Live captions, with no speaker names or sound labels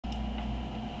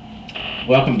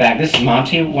Welcome back. This is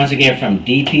Monty once again from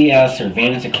DPL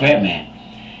Surveillance Equipment.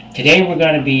 Today we're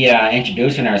going to be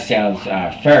introducing ourselves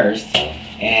first,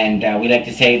 and we like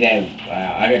to say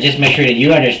that just make sure that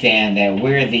you understand that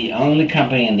we're the only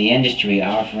company in the industry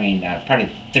offering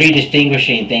probably three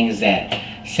distinguishing things that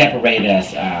separate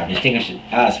us, distinguish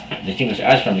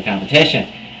us from the competition.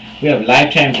 We have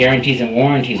lifetime guarantees and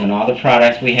warranties on all the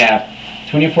products. We have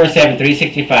 24/7,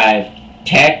 365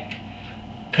 tech,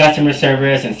 customer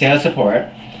service, and sales support.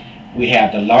 We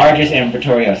have the largest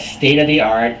inventory of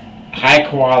state-of-the-art,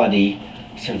 high-quality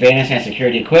surveillance and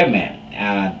security equipment.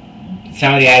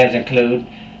 Some of the items include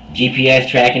GPS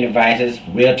tracking devices,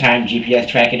 real-time GPS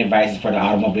tracking devices for the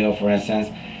automobile, for instance,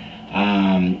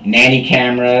 nanny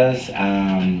cameras,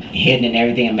 hidden and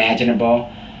everything imaginable.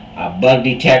 Bug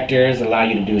detectors allow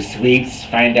you to do sweeps,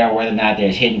 find out whether or not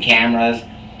there's hidden cameras,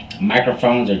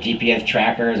 microphones or GPS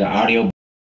trackers or audio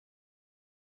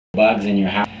bugs in your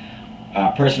house.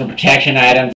 Personal protection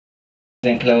items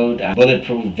include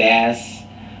bulletproof vests.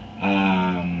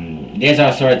 There's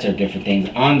all sorts of different things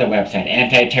on the website.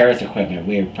 Anti-terrorist equipment.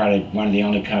 We're probably one of the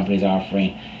only companies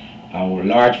offering a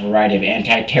large variety of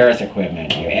anti-terrorist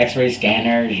equipment. Your X-ray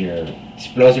scanners, your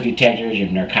explosive detectors, your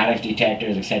narcotics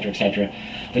detectors, etc., etc.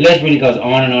 The list really goes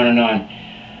on and on and on.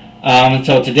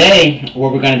 So today,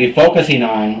 what we're going to be focusing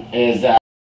on is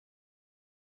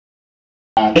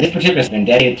this particular has been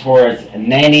dedicated towards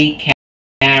nanny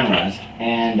cameras,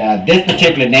 and this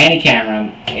particular nanny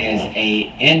camera is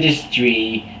a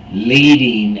industry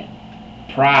leading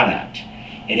product.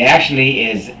 It actually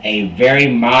is a very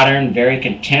modern, very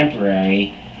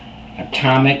contemporary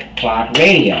atomic clock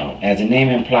radio. As the name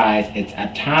implies, it's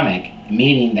atomic,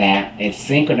 meaning that it's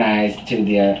synchronized to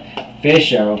the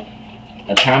official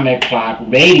atomic clock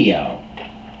radio,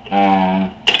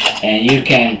 and you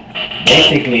can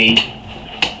basically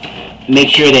make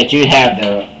sure that you have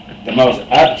the most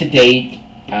up-to-date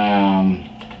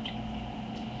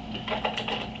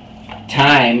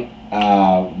time,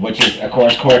 which is of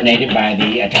course coordinated by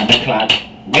the atomic clock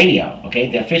radio, okay,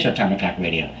 the official atomic clock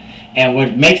radio. And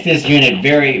what makes this unit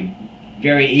very,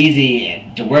 very easy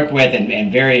to work with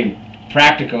and very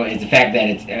practical is the fact that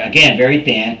it's, again, very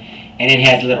thin, and it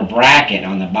has a little bracket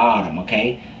on the bottom,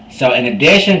 okay? So in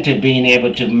addition to being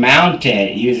able to mount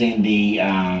it using the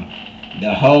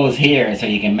hose here, so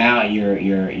you can mount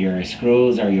your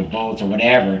screws or your bolts or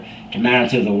whatever to mount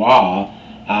it to the wall.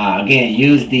 Again,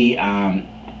 use the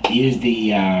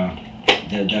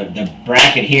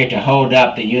bracket here to hold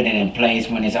up the unit in place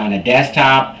when it's on a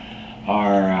desktop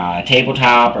or a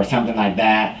tabletop or something like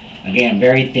that. Again,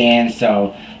 very thin,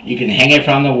 so you can hang it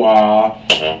from the wall.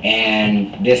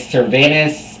 And this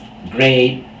surveillance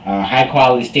grade, high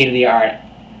quality, state-of-the-art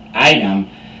item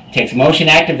takes motion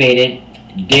activated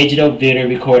digital video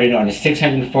recorded on a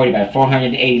 640 by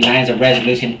 480 lines of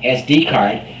resolution SD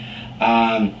card.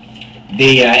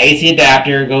 The AC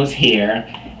adapter goes here,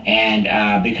 and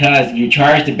because you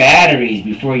charge the batteries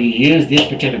before you use this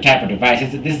particular type of device,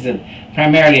 this is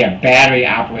primarily a battery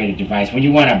operated device. When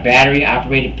you want a battery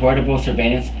operated portable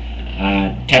surveillance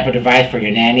type of device for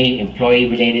your nanny, employee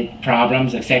related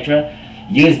problems, etc.,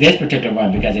 use this particular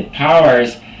one because it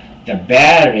powers the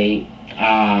battery,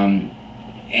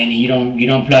 and you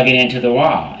don't plug it into the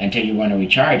wall until you want to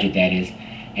recharge it, that is.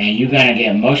 And you're going to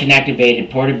get motion activated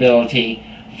portability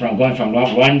from going from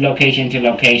one location to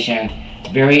location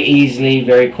very easily,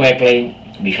 very quickly,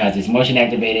 because it's motion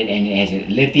activated, and it has a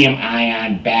lithium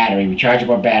ion battery,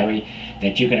 rechargeable battery,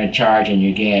 that you're going to charge, and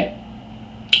you get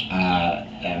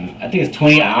I think it's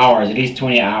 20 hours, at least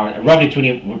 20 hours, roughly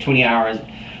 20 hours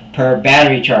per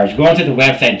battery charge. Go onto the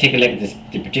website and take a look at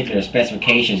the particular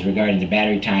specifications regarding the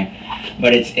battery time.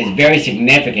 But it's very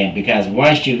significant, because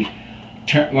once you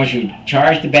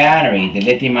charge the battery, the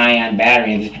lithium-ion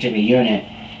battery in this particular unit,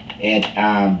 it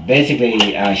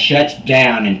basically shuts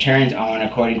down and turns on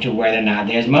according to whether or not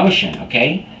there's motion.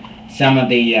 Okay, some of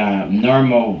the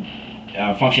normal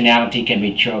functionality can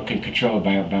be controlled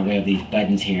by way of these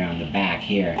buttons here on the back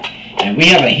here. And we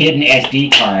have a hidden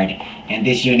SD card in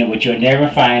this unit, which you'll never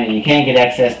find and you can't get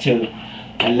access to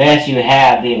unless you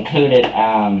have the included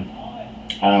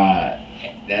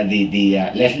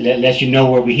unless you know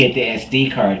where we hit the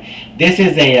SD card. This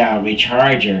is a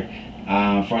recharger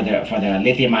for the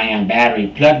lithium-ion battery.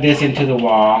 Plug this into the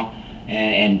wall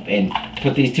and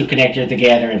put these two connectors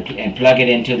together and plug it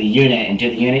into the unit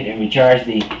and recharge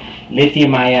the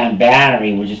lithium-ion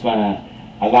battery, which is going to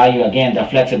allow you, again, the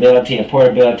flexibility and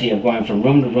portability of going from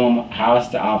room to room, house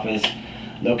to office,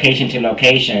 location to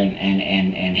location,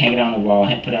 and hang it on the wall,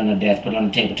 put it on the desk, put it on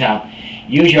the tabletop.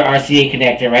 Use your RCA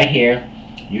connector right here.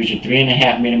 Use your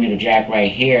 3.5mm jack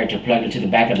right here to plug it to the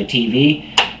back of the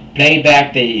TV. play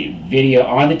back the video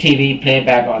on the TV, play it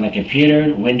back on the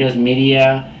computer, Windows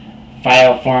Media,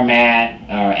 file format,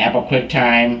 Apple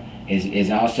QuickTime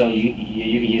is also, you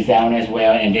can use that one as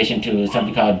well, in addition to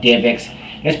something called DivX.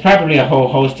 There's probably a whole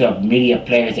host of media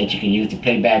players that you can use to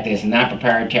play back this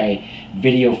non-proprietary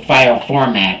video file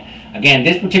format. Again,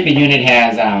 this particular unit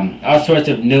has all sorts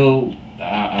of new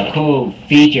cool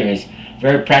features,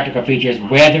 very practical features,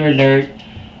 weather alert,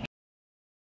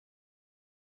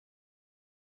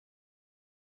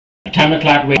 atomic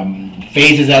clock,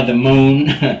 phases of the moon,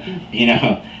 you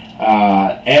know,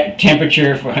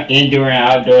 temperature for indoor and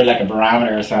outdoor, like a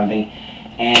barometer or something.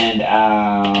 And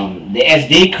the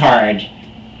SD card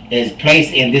is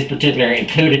placed in this particular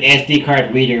included SD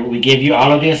card reader. We give you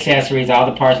all of the accessories, all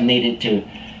the parts needed to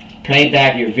play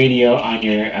back your video on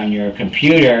your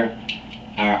computer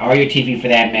or your TV for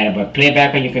that matter. But play it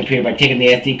back on your computer by taking the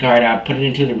SD card out, put it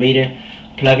into the reader,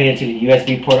 plug it into the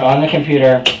USB port on the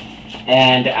computer,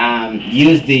 and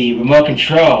use the remote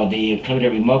control, the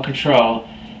included remote control,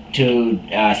 to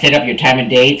set up your time and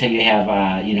date, so you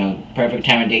have you know, perfect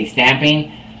time and date stamping,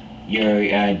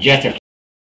 your just a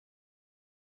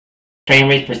frame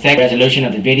rates per second, resolution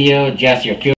of the video, adjust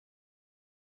your filter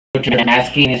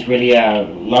masking. Is really a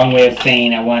long way of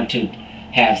saying I want to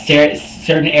have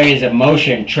certain areas of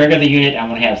motion trigger the unit. I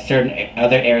want to have certain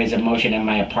other areas of motion in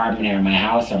my apartment or my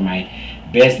house or my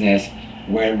business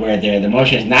where the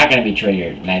motion is not going to be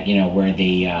triggered, like, you know, where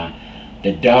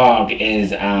the dog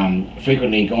is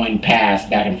frequently going past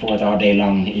back and forth all day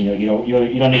long. You know,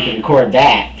 you don't need to record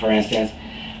that, for instance.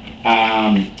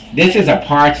 This is a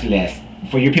parts list.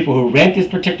 For you people who rent this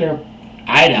particular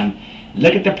item,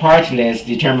 look at the parts list,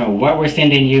 determine what we're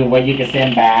sending you, what you can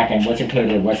send back, and what's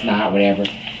included, what's not, whatever.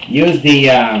 Use the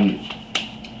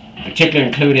particular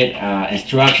included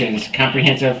instructions,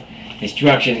 comprehensive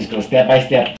instructions, go step by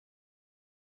step.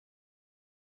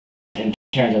 In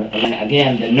terms of,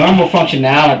 again, the normal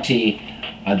functionality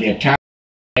of the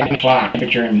atomic clock,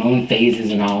 temperature and moon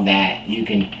phases and all that, you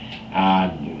can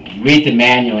read the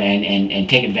manual and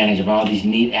take advantage of all these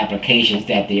neat applications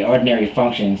that the ordinary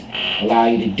functions allow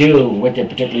you to do with the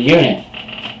particular unit,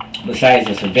 besides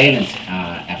the surveillance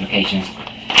applications.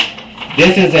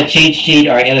 This is a cheat sheet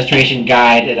or illustration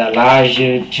guide that allows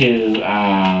you to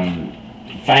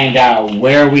find out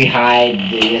where we hide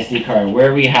the SD card,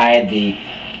 where we hide the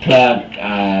plug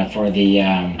for the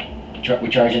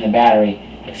recharging the battery,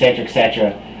 etc.,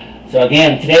 etc. So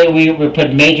again, today we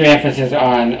put major emphasis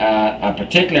on a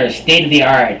particular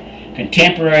state-of-the-art,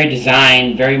 contemporary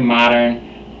design, very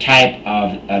modern type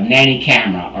of nanny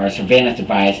camera or surveillance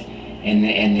device, and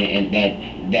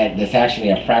that's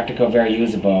actually a practical, very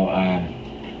usable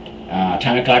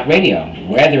atomic clock radio,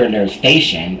 weather alert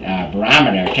station,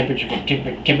 barometer, temperature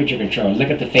control. Look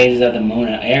at the phases of the moon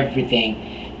and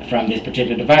everything from this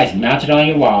particular device. Mounted on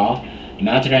your wall,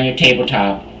 mounted on your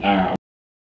tabletop,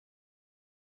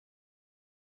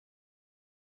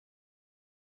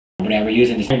 whatever,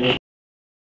 using this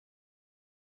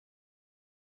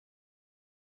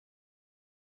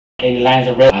lines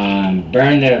of red.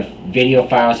 Burn the video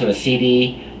files to a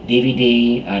CD,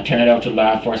 DVD, turn it over to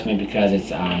law enforcement because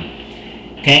it's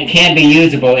can be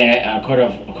usable in a court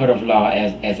of law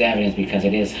as evidence, because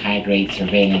it is high-grade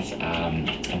surveillance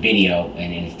video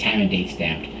and it's time and date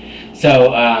stamped.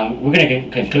 So we're going to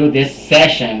conclude this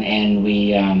session, and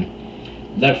we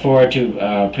look forward to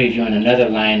previewing another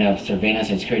line of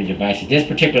surveillance and security devices. This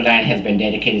particular line has been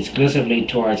dedicated exclusively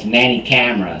towards nanny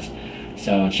cameras.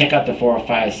 So check out the 4 or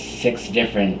 5, 6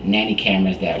 different nanny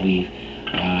cameras that we've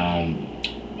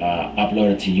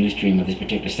uploaded to Ustream of this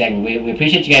particular segment. We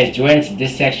appreciate you guys joining us in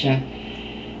this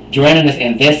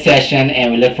session,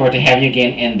 and we look forward to having you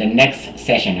again in the next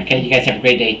session. Okay, you guys have a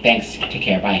great day. Thanks. Take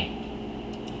care. Bye.